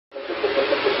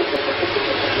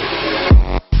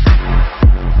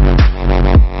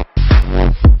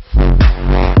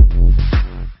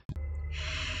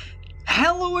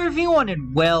everyone,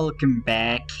 and welcome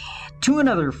back to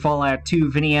another Fallout 2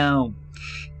 video.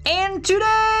 And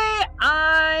today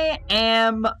I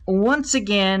am once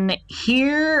again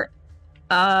here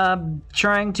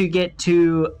trying to get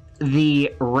to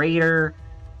the Raider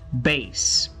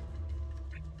base,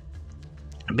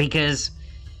 because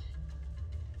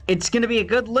it's going to be a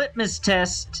good litmus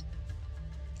test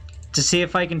to see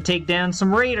if I can take down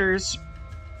some Raiders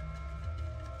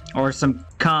or some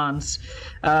cons.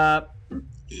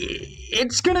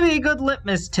 It's gonna be a good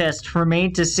litmus test for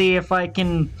me to see if I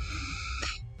can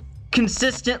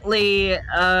consistently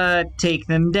take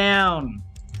them down.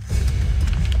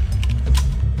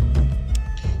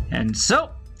 And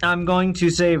so I'm going to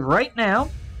save right now.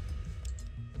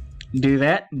 Do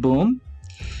that, boom.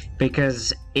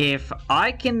 Because if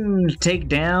I can take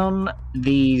down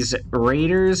these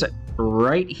Raiders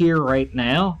right here, right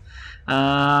now,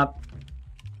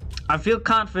 I feel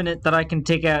confident that I can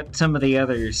take out some of the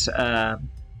others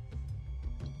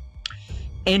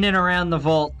in and around the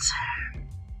vault.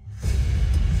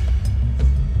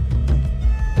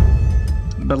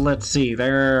 But let's see,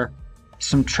 there are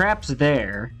some traps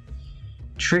there.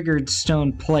 Triggered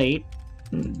stone plate.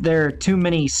 There are too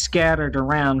many scattered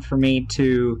around for me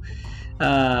to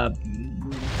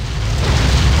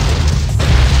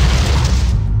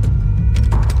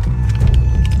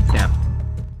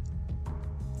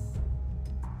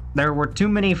there were too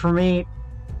many for me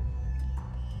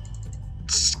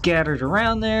scattered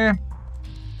around there.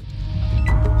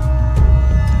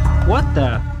 What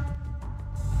the?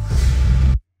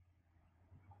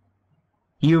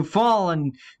 You've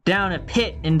fallen down a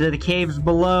pit into the caves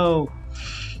below.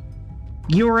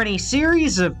 You are in a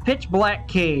series of pitch black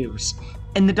caves.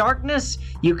 In the darkness,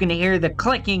 you can hear the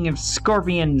clicking of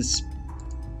scorpions.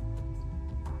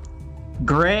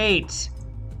 Great.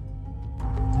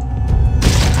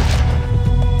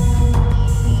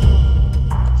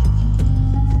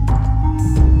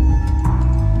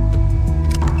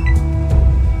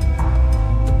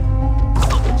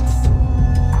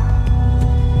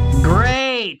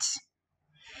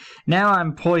 Now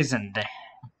I'm poisoned.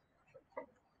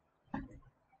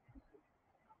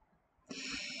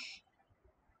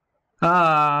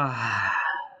 I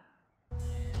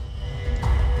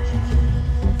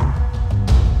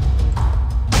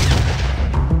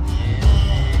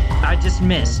just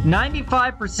missed.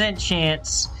 95%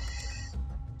 chance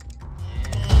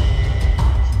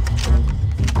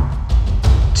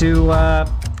to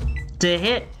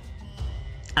hit,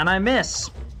 and I miss.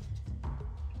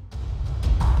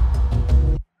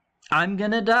 I'm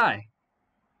gonna die.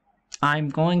 I'm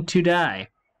going to die.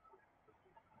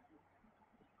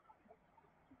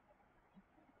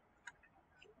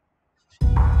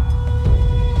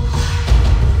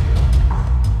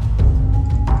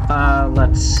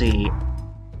 Let's see.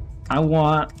 I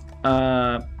want,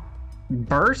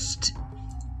 burst?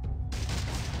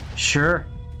 Sure.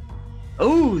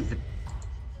 Ooh!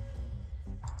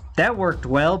 That worked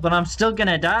well, but I'm still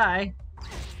gonna die.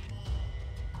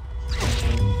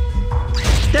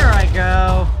 There I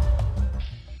go.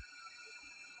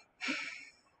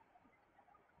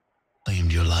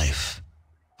 Claimed your life.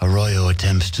 Arroyo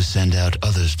attempts to send out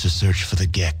others to search for the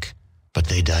Gek, but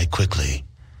they die quickly,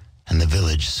 and the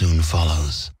village soon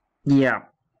follows.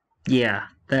 Yeah,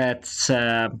 that's,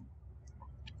 oh,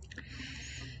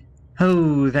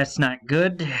 that's not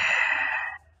good.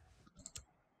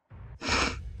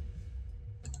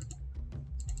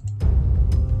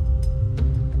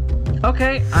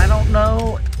 Okay, I don't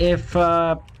know if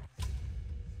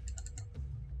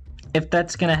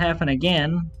that's gonna happen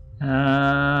again.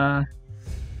 I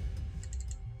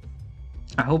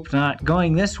hope not.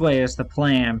 Going this way is the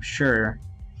plan, I'm sure.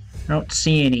 I don't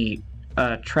see any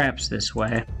traps this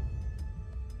way.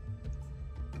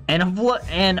 And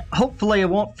hopefully I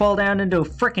won't fall down into a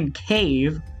frickin'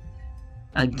 cave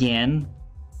again.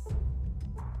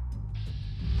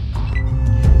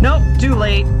 Nope, too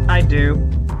late. I do.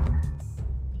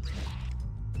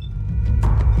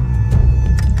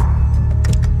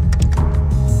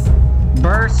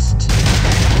 Burst.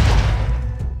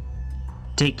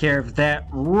 Take care of that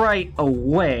right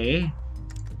away.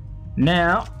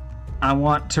 Now, I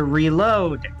want to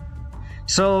reload.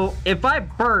 So, if I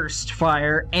burst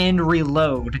fire and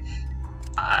reload,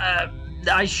 I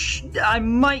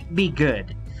might be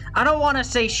good. I don't want to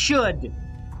say should,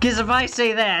 because if I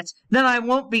say that, then I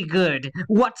won't be good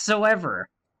whatsoever.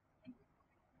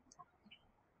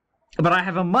 But I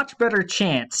have a much better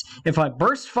chance if I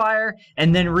burst fire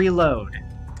and then reload.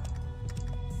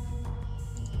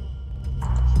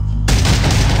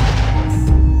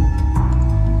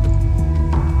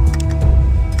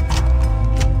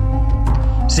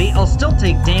 See, I'll still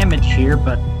take damage here,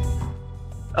 but...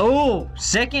 Oh!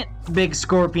 Second big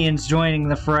scorpion's joining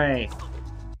the fray.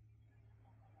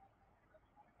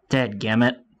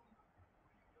 Dadgummit.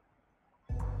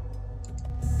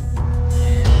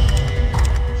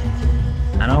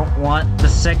 I don't want the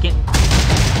second...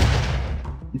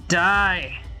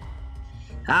 Die!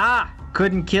 Ah!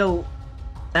 Couldn't kill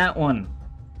that one.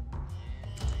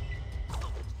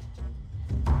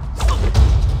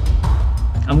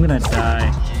 I'm gonna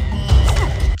die.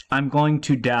 I'm going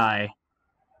to die.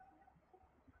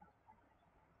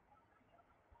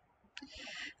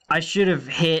 I should have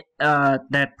hit,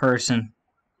 that person.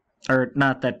 Or,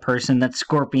 not that person, that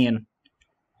scorpion.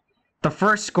 The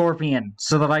first scorpion,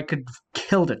 so that I could have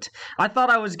killed it. I thought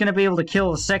I was gonna be able to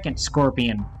kill the second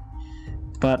scorpion.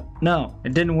 But, no,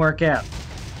 it didn't work out.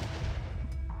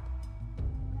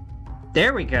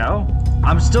 There we go.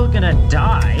 I'm still gonna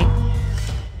die.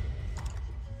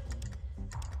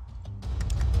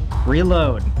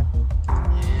 Reload.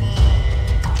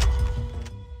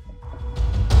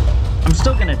 I'm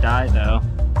still gonna die, though.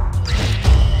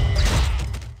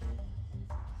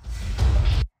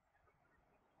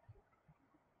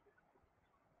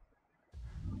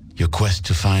 Your quest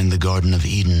to find the Garden of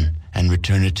Eden and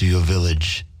return it to your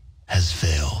village has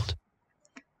failed.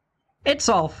 It's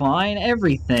all fine.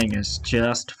 Everything is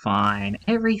just fine.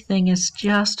 Everything is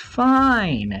just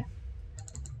fine.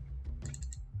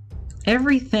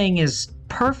 Everything is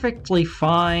perfectly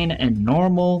fine and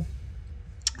normal.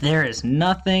 There is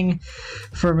nothing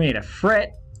for me to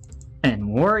fret and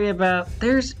worry about.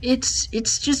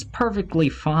 It's just perfectly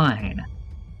fine.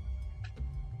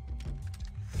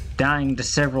 Dying to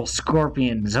several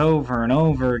scorpions over and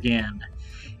over again.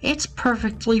 It's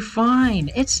perfectly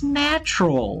fine. It's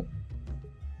natural.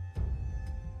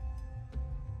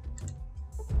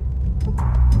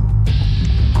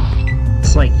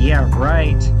 It's like, yeah,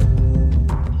 right.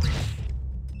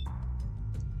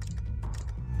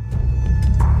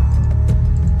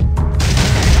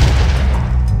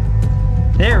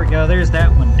 There we go, there's that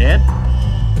one dead.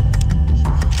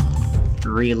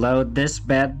 Reload this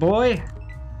bad boy.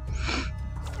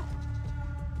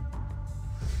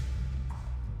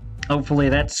 Hopefully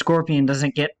that scorpion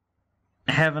doesn't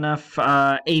have enough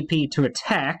AP to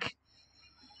attack.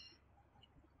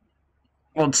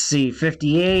 Let's see,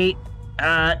 58.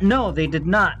 No, they did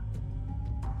not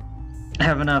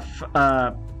have enough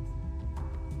AP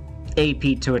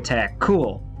to attack.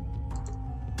 Cool.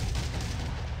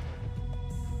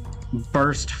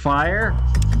 Burst fire.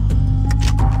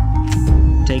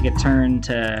 Take a turn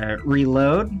to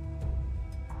reload.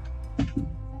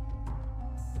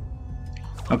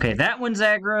 Okay, that one's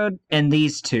aggroed, and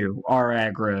these two are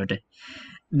aggroed.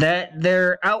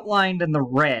 They're outlined in the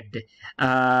red.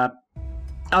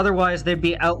 Otherwise, they'd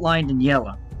be outlined in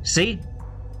yellow. See?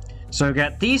 So I've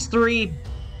got these three,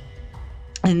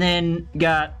 and then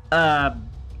got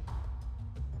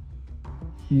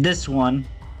this one.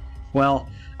 Well,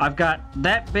 I've got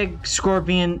that big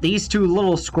scorpion, these two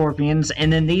little scorpions,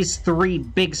 and then these three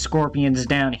big scorpions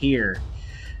down here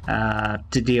to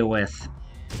deal with.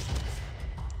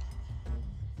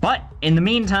 But, in the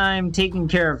meantime, taking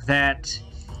care of that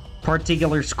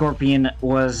particular scorpion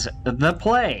was the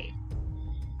play.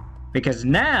 Because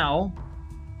now,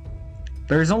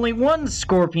 there's only one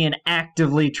scorpion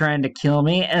actively trying to kill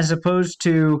me, as opposed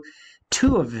to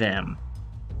two of them.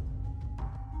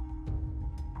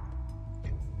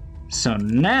 So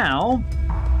now,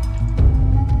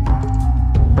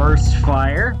 burst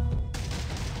fire.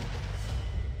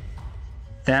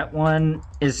 That one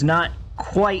is not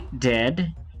quite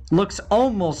dead. Looks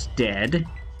almost dead.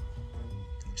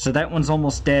 So that one's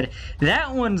almost dead.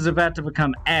 That one's about to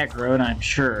become aggroed, I'm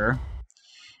sure.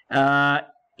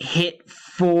 Hit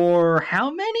for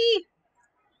how many?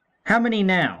 How many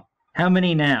now? How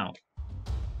many now?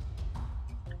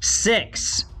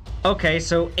 6. Okay,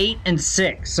 so 8 and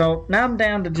 6. So now I'm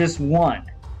down to just 1.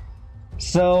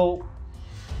 So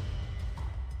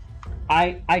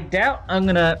I doubt I'm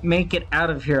gonna make it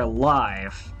out of here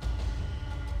alive.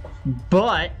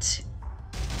 But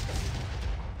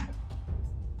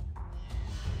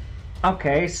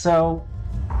okay, so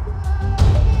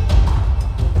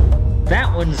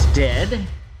that one's dead.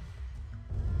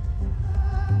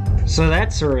 So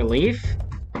that's a relief.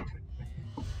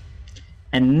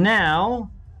 And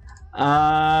now,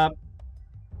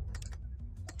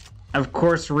 of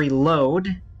course,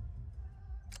 reload.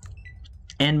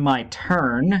 End my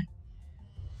turn.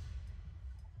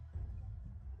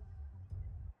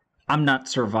 I'm not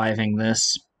surviving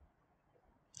this.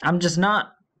 I'm just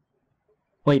not.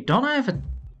 Wait, don't I have a...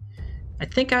 I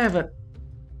think I have a...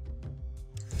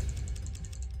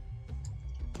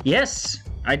 Yes,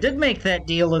 I did make that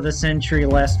deal of the century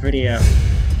last video.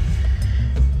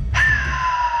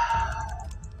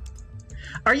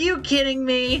 Are you kidding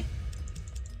me?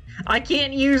 I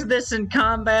can't use this in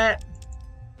combat?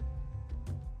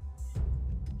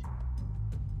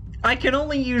 I can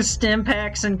only use stim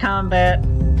packs in combat?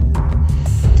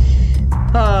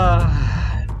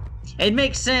 It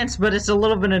makes sense, but it's a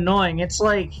little bit annoying. It's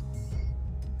like...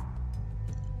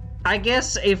 I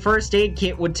guess a first aid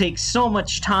kit would take so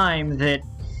much time that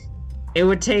it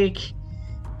would take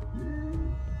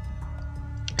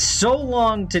so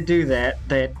long to do that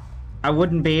I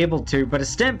wouldn't be able to, but a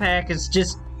stim pack is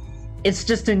just... It's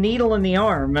just a needle in the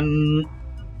arm, and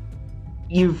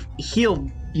you've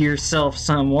healed yourself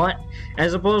somewhat,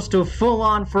 as opposed to a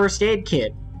full-on first aid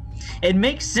kit. It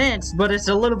makes sense, but it's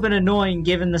a little bit annoying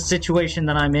given the situation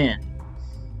that I'm in.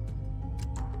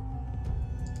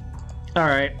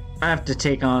 Alright, I have to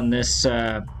take on this,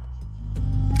 that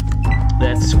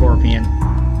scorpion.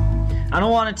 I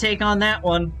don't want to take on that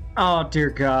one. Oh,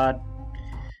 dear God.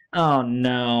 Oh,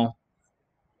 no.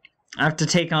 I have to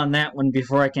take on that one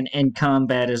before I can end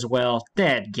combat as well.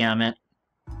 Dadgummit.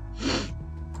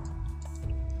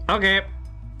 Okay.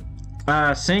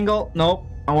 Single? Nope.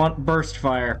 I want burst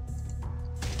fire.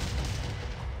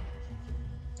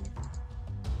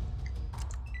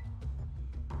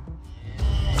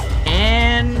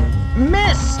 And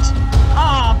missed!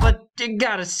 Oh, but it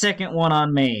got a second one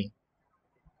on me.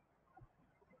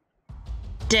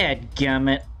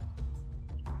 Dadgummit.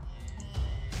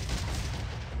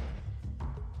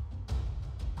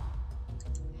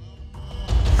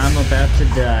 I'm about to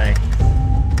die.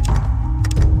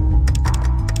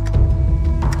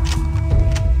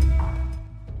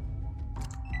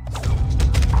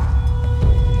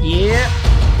 Yeah.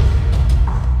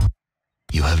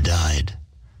 You have died.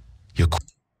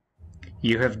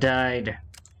 You have died.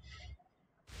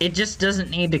 It just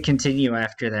doesn't need to continue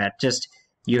after that. Just,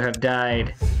 you have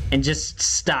died. And just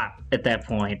stop at that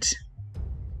point.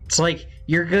 It's like,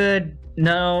 you're good.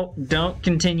 No, don't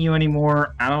continue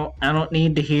anymore. I don't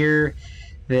need to hear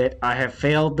that I have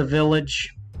failed the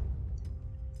village.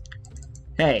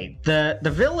 Hey, the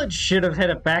village should have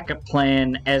had a backup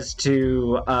plan as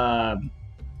to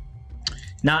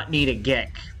not need a Gek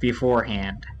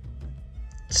beforehand.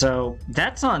 So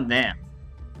that's on them.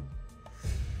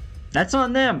 That's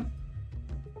on them.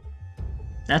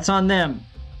 That's on them.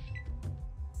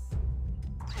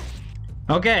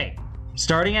 Okay,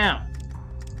 starting out.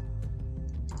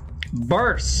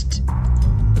 Burst.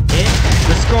 Hit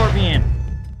the scorpion.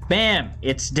 Bam,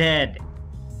 it's dead.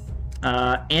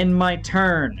 End my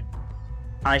turn.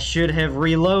 I should have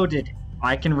reloaded.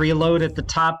 I can reload at the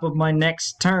top of my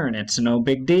next turn. It's no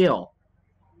big deal.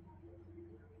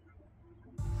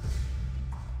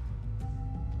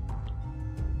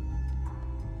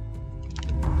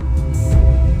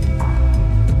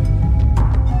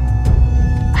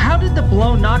 How did the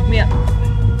blow knock me out?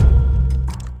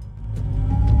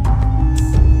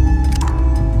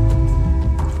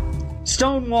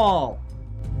 Stonewall!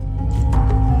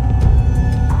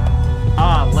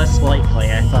 Ah, less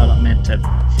likely. I thought it meant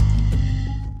to...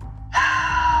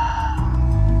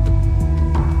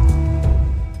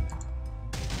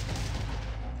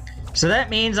 So that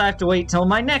means I have to wait till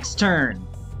my next turn.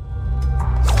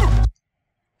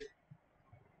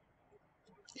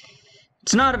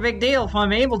 It's not a big deal if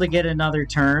I'm able to get another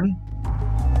turn.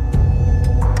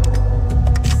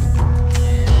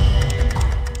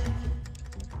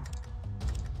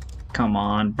 Come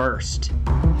on, burst.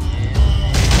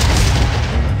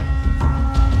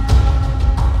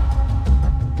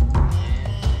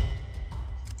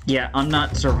 Yeah, I'm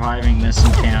not surviving this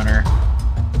encounter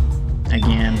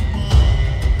again.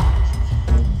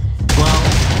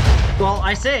 Well,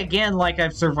 I say again like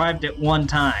I've survived it one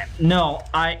time. No,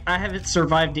 I haven't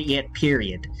survived it yet,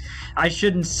 period. I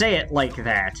shouldn't say it like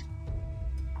that.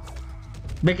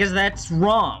 Because that's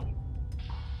wrong.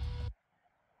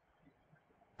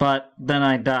 But then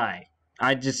I die.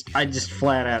 I just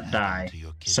flat out die.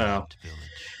 So,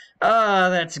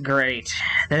 that's great.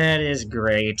 That is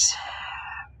great.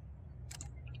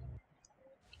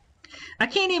 I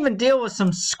can't even deal with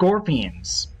some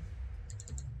scorpions.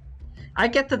 I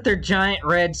get that they're giant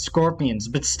red scorpions,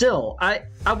 but still, I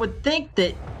would think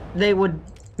that they would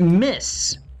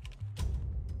miss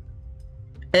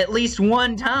at least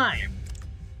one time.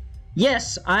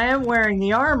 Yes, I am wearing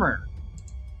the armor.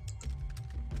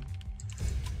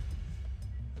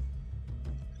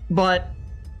 But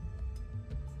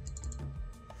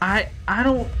I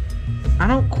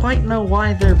don't quite know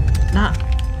why they're not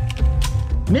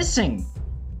missing.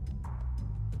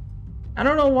 I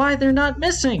don't know why they're not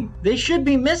missing. They should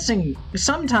be missing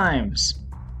sometimes.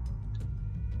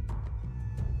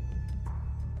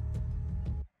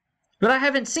 But I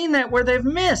haven't seen that where they've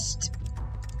missed.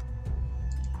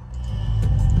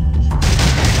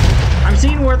 I've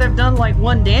seen where they've done like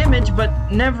 1 damage,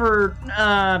 but never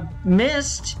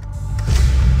missed.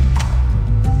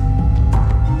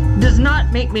 Does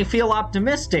not make me feel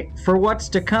optimistic for what's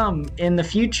to come in the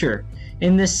future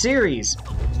in this series.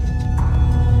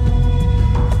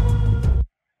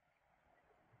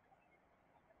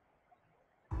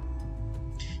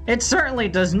 It certainly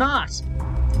does not.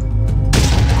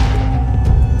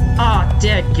 Aw, oh,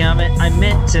 dadgummit, I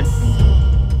meant to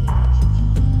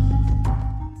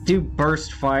do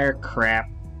burst fire crap.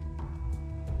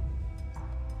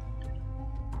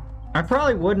 I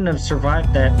probably wouldn't have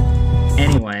survived that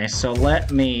anyway, so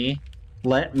let me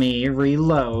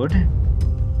reload.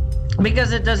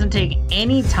 Because it doesn't take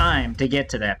any time to get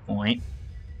to that point.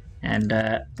 And,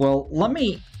 well, let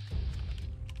me...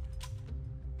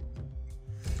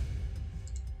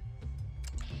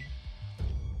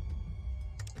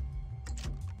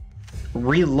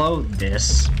 reload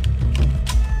this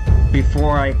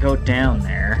before I go down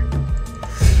there.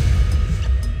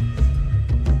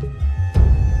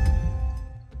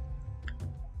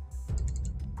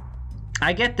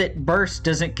 I get that burst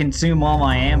doesn't consume all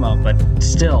my ammo, but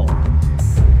still.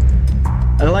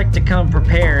 I like to come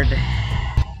prepared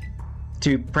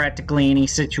to practically any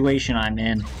situation I'm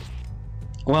in.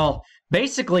 Well,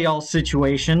 basically all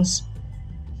situations.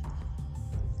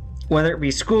 Whether it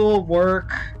be school,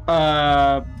 work,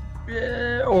 or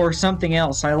something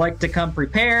else, I like to come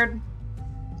prepared.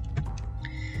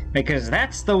 Because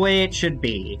that's the way it should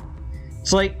be.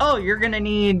 It's like, oh, you're gonna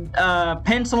need a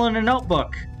pencil and a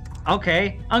notebook.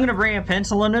 Okay, I'm gonna bring a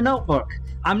pencil and a notebook.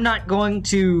 I'm not going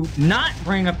to not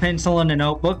bring a pencil and a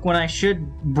notebook when I should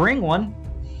bring one.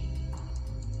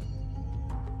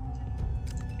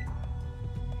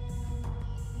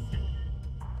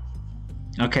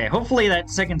 Okay, hopefully that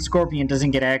second scorpion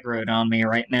doesn't get aggroed on me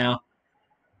right now.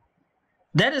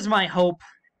 That is my hope.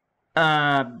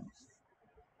 I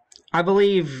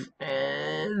believe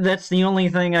that's the only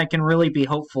thing I can really be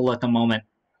hopeful at the moment.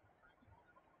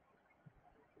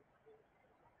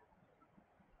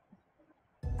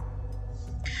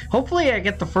 Hopefully I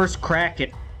get the first crack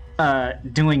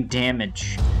at doing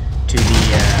damage to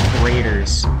the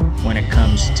raiders when it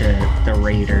comes to the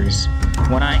raiders.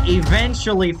 When I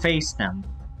eventually face them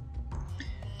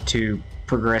to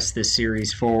progress this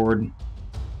series forward.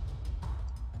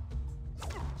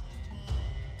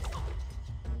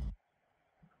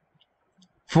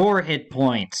 Four hit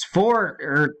points.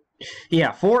 4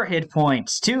 hit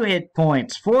points. 2 hit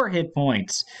points. 4 hit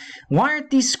points. Why aren't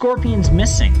these scorpions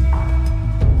missing?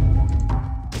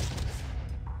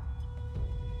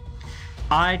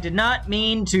 I did not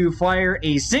mean to fire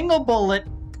a single bullet,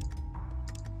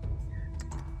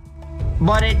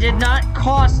 but it did not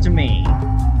cost me.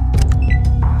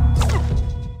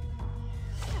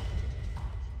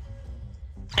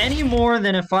 Any more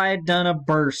than if I had done a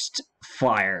burst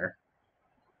fire.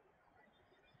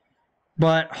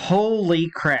 But holy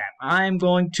crap, I'm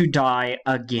going to die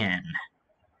again.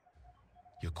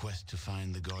 Your quest to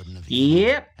find the Garden of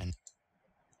Eden.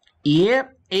 Yep.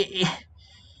 Yep.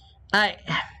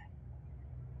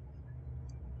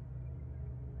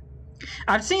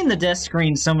 I've seen the death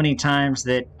screen so many times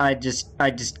that I just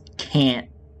can't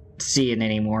see it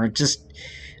anymore. It just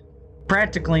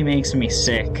practically makes me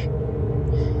sick.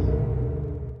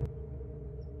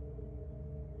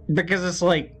 Because it's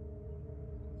like,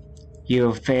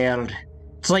 you failed.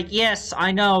 It's like, yes,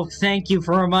 I know, thank you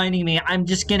for reminding me. I'm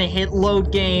just gonna hit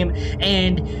load game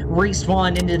and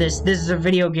respawn into this. This is a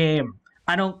video game.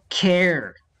 I don't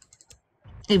care.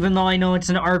 Even though I know it's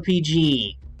an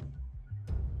RPG.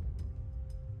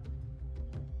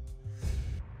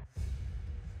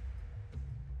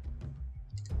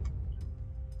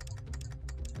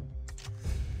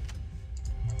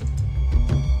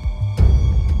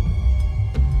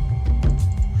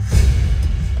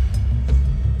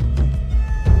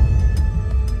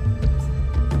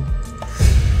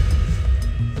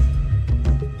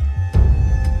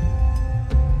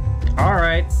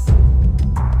 Alright.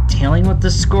 Dealing with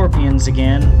the scorpions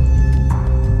again.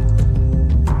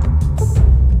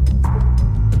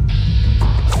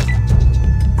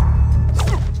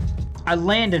 I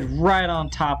landed right on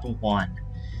top of one.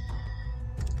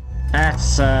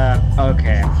 That's,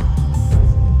 okay.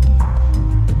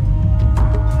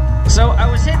 So, I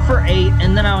was hit for 8,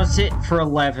 and then I was hit for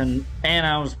 11, and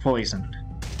I was poisoned.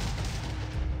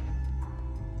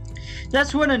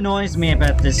 That's what annoys me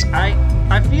about this.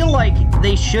 I feel like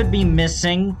they should be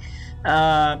missing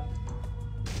At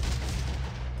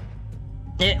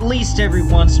least every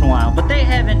once in a while, but they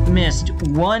haven't missed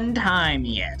one time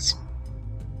yet.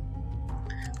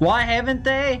 Why haven't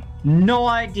they? No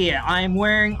idea. I'm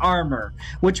wearing armor,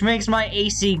 which makes my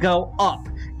AC go up.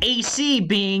 AC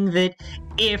being that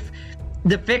if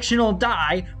the fictional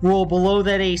die roll below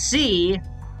that AC,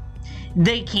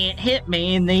 they can't hit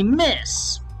me and they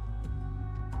miss.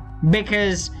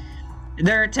 Because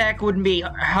their attack wouldn't be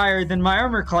higher than my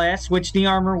armor class, which the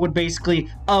armor would basically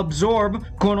absorb,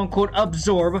 quote-unquote,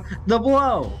 absorb the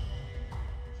blow.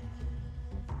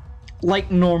 Like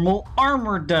normal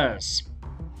armor does.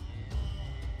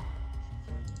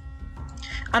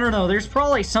 I don't know, there's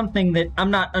probably something that I'm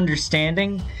not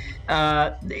understanding.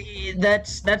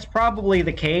 That's probably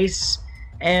the case.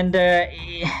 And,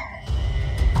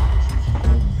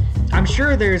 I'm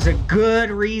sure there's a good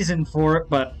reason for it,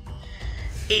 but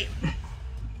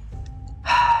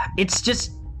it's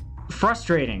just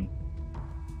frustrating.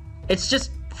 It's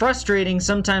just frustrating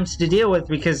sometimes to deal with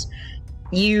because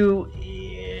you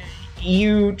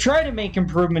try to make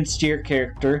improvements to your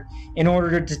character in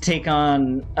order to take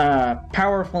on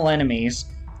powerful enemies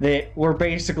that were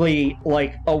basically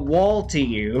like a wall to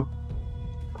you,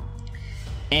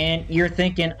 and you're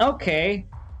thinking, okay,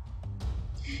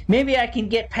 maybe I can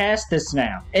get past this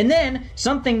now. And then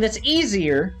something that's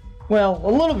easier, well,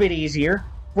 a little bit easier,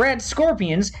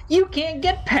 radscorpions, you can't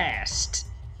get past.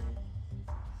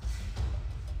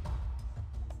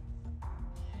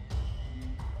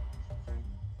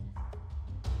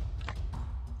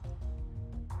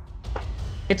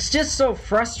 It's just so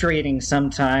frustrating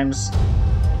sometimes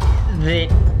that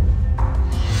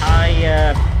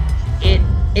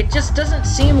it just doesn't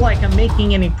seem like I'm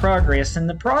making any progress, and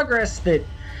the progress that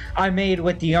I made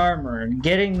with the armor and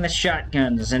getting the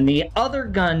shotguns and the other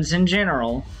guns in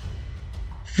general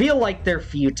feel like they're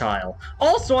futile.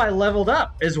 Also, I leveled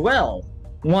up as well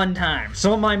one time,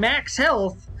 so my max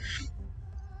health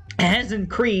has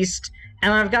increased,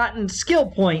 and I've gotten skill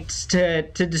points to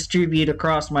distribute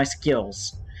across my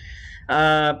skills.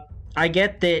 I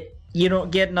get that you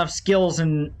don't get enough skills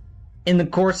in the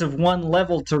course of one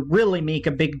level to really make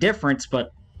a big difference,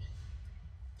 but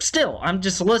still, I'm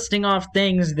just listing off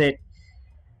things that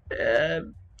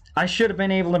I should have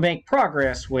been able to make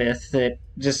progress with that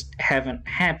just haven't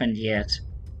happened yet.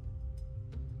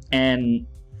 And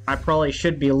I probably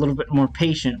should be a little bit more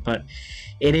patient, but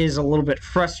it is a little bit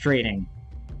frustrating.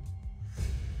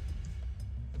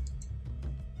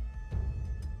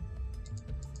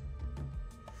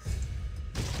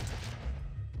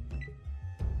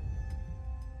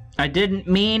 I didn't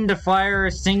mean to fire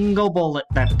a single bullet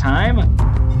that time.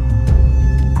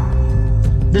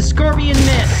 The Scorpion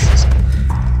missed!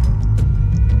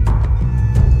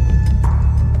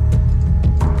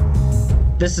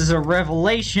 This is a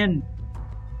revelation.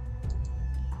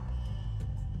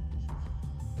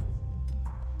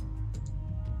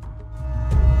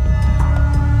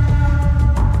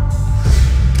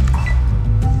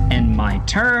 And my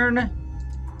turn.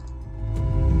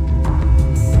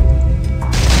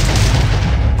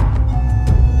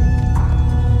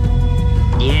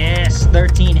 Yes,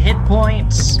 13 hit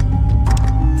points.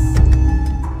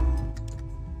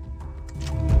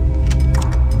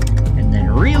 And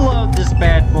then reload this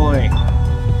bad boy.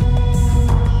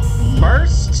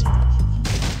 Burst.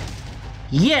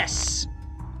 Yes.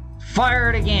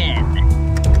 Fire it again.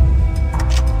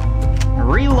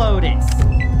 Reload it.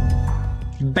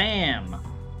 Bam.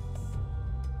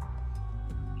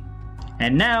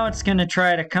 And now it's gonna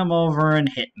try to come over and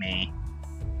hit me.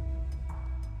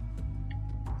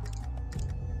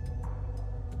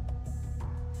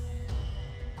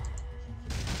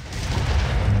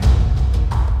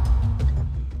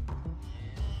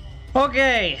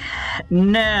 Okay,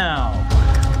 now,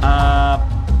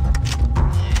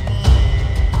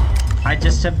 I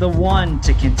just have the one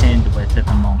to contend with at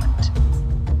the moment.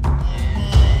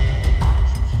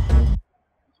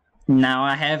 Now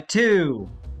I have two.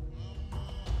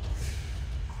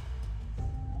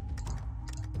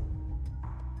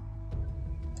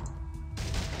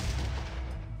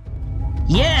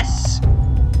 Yes!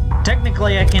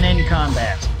 Technically I can end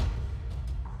combat.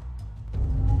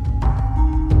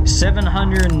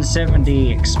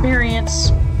 770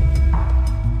 experience.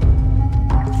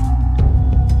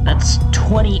 That's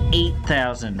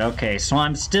 28,000. Okay, so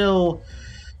I'm still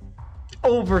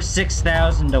over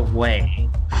 6,000 away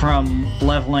from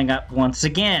leveling up once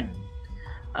again.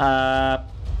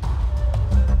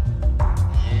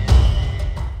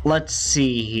 Let's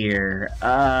see here.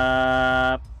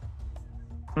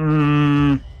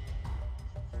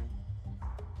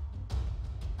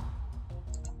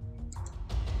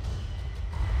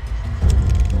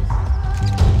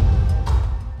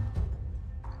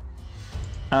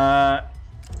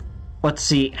 Let's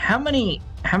see, how many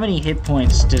hit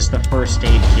points does the first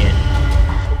aid kit?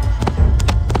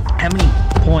 How many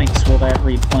points will that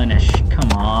replenish?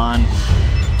 Come on.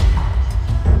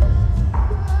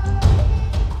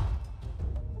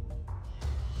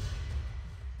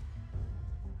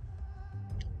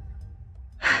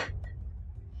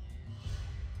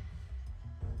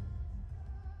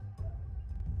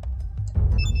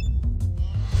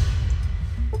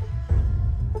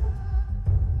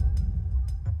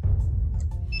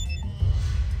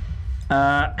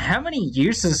 How many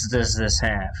uses does this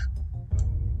have?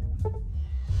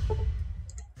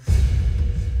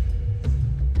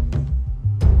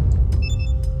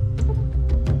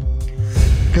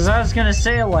 Because I was gonna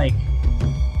say, like...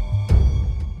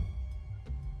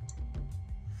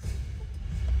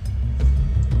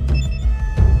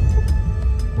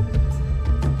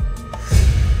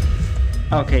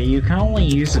 Okay, you can only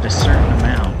use it a certain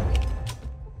amount.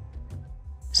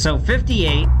 So,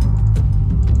 58...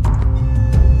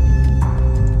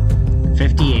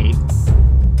 58.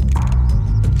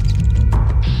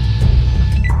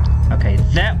 Okay,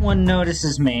 that one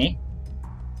notices me.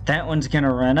 That one's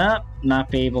gonna run up,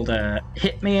 not be able to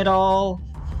hit me at all.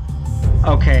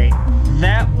 Okay,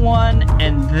 that one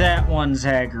and that one's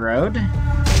aggroed.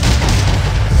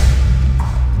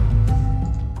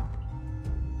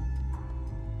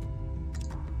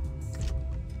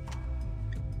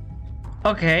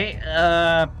 Okay,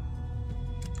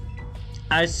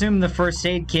 I assume the first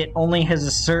aid kit only has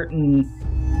a certain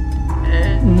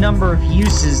number of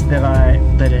uses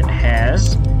that it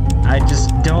has. I just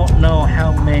don't know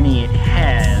how many it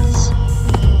has.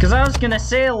 Because I was gonna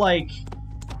say, like,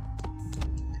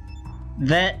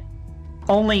 that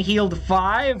only healed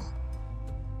 5?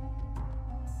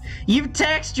 You've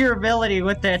taxed your ability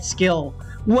with that skill.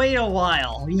 Wait a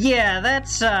while. Yeah,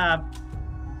 that's, I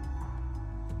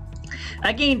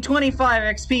gain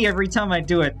 25 XP every time I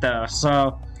do it, though,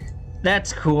 so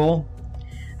that's cool.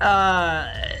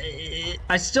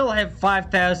 I still have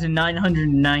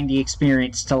 5,990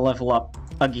 experience to level up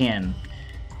again.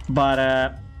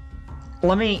 But,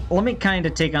 let me kind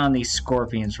of take on these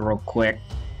scorpions real quick.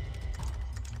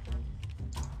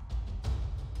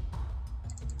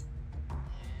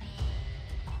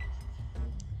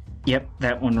 Yep,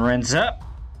 that one runs up.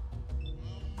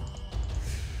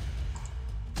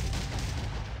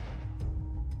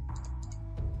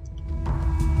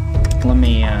 Let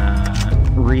me,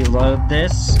 reload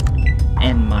this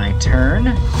in my turn.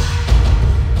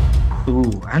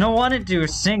 Ooh, I don't want to do a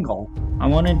single. I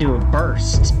want to do a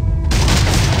burst.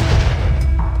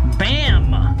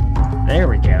 Bam! There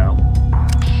we go.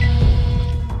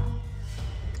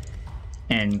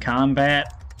 In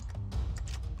combat.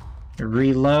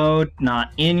 Reload,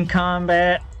 not in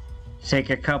combat. Take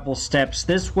a couple steps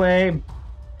this way.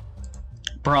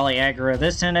 Probably aggro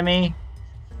this enemy.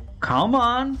 Come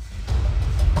on.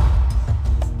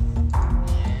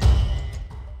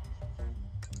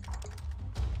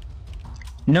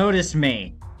 Notice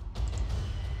me.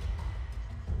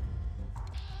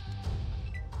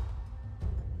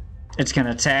 It's gonna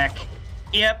attack.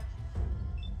 Yep.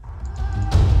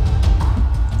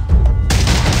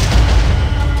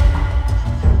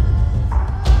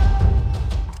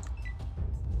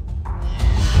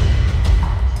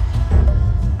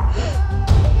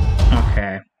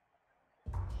 Okay.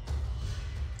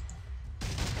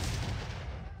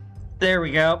 There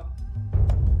we go.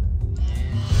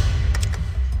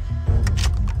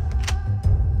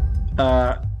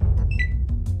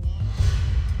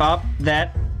 Up,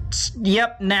 that...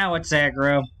 Yep, now it's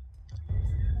aggro.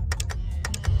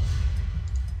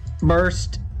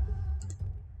 Burst.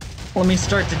 Let me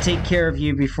start to take care of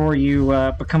you before you,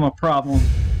 become a problem.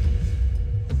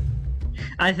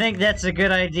 I think that's a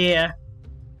good idea.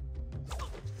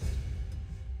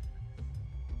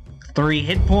 3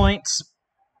 hit points.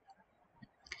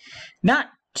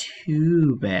 Not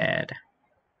too bad.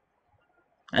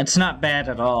 That's not bad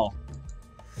at all.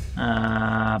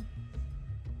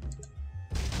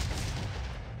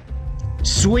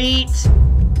 Sweet!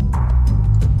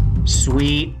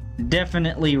 Sweet.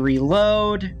 Definitely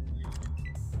reload.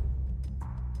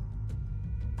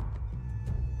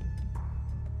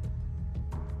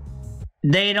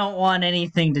 They don't want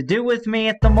anything to do with me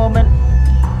at the moment.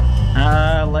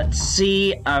 Let's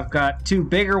see. I've got 2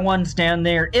 bigger ones down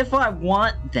there. If I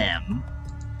want them...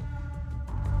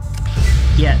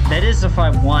 Yeah, that is if I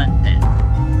want them.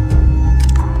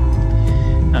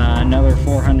 Another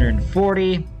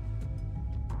 440.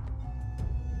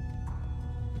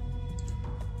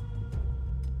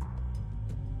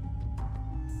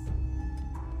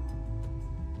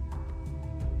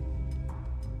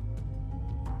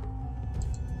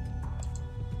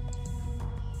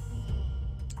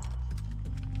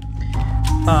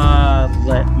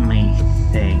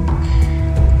 think?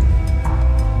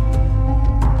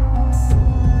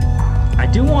 I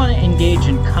do want to engage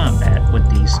in combat with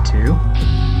these two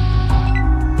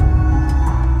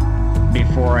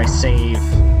before I save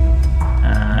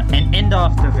and end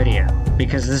off the video,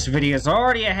 because this video is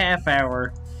already a half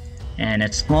hour and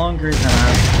it's longer than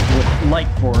I would like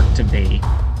for it to be.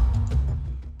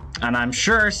 And I'm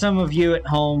sure some of you at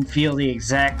home feel the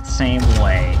exact same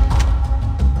way.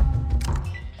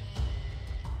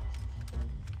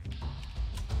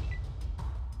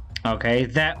 Okay,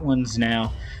 that one's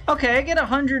now. Okay, I get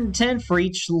 110 for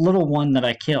each little one that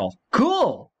I kill.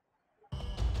 Cool!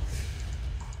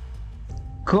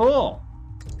 Cool!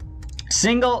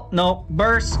 Single, no,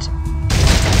 burst.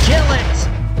 Kill it!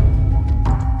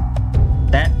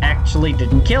 That actually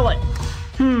didn't kill it.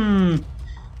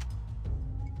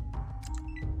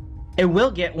 It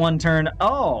will get one turn.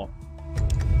 Oh.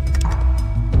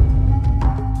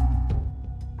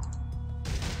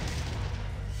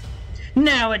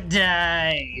 Now it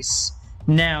dies.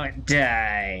 Now it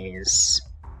dies.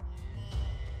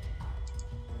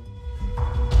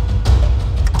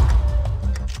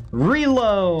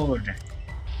 Reload.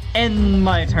 End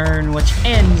my turn, which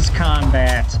ends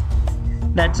combat.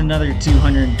 That's another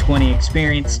 220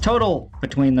 experience total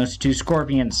between those two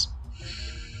scorpions.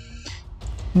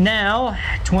 Now,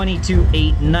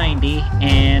 22,890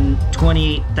 and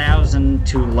 28,000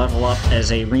 to level up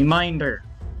as a reminder.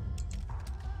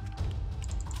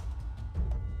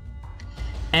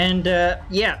 And,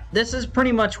 yeah, this is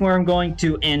pretty much where I'm going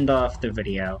to end off the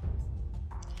video.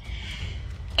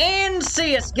 And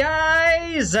see us,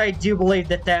 guys! I do believe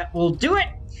that that will do it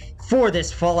for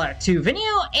this Fallout 2 video,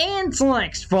 and until the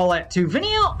next Fallout 2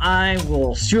 video, I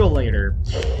will see you later.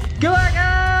 Goodbye,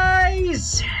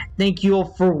 guys! Thank you all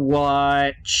for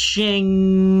watching.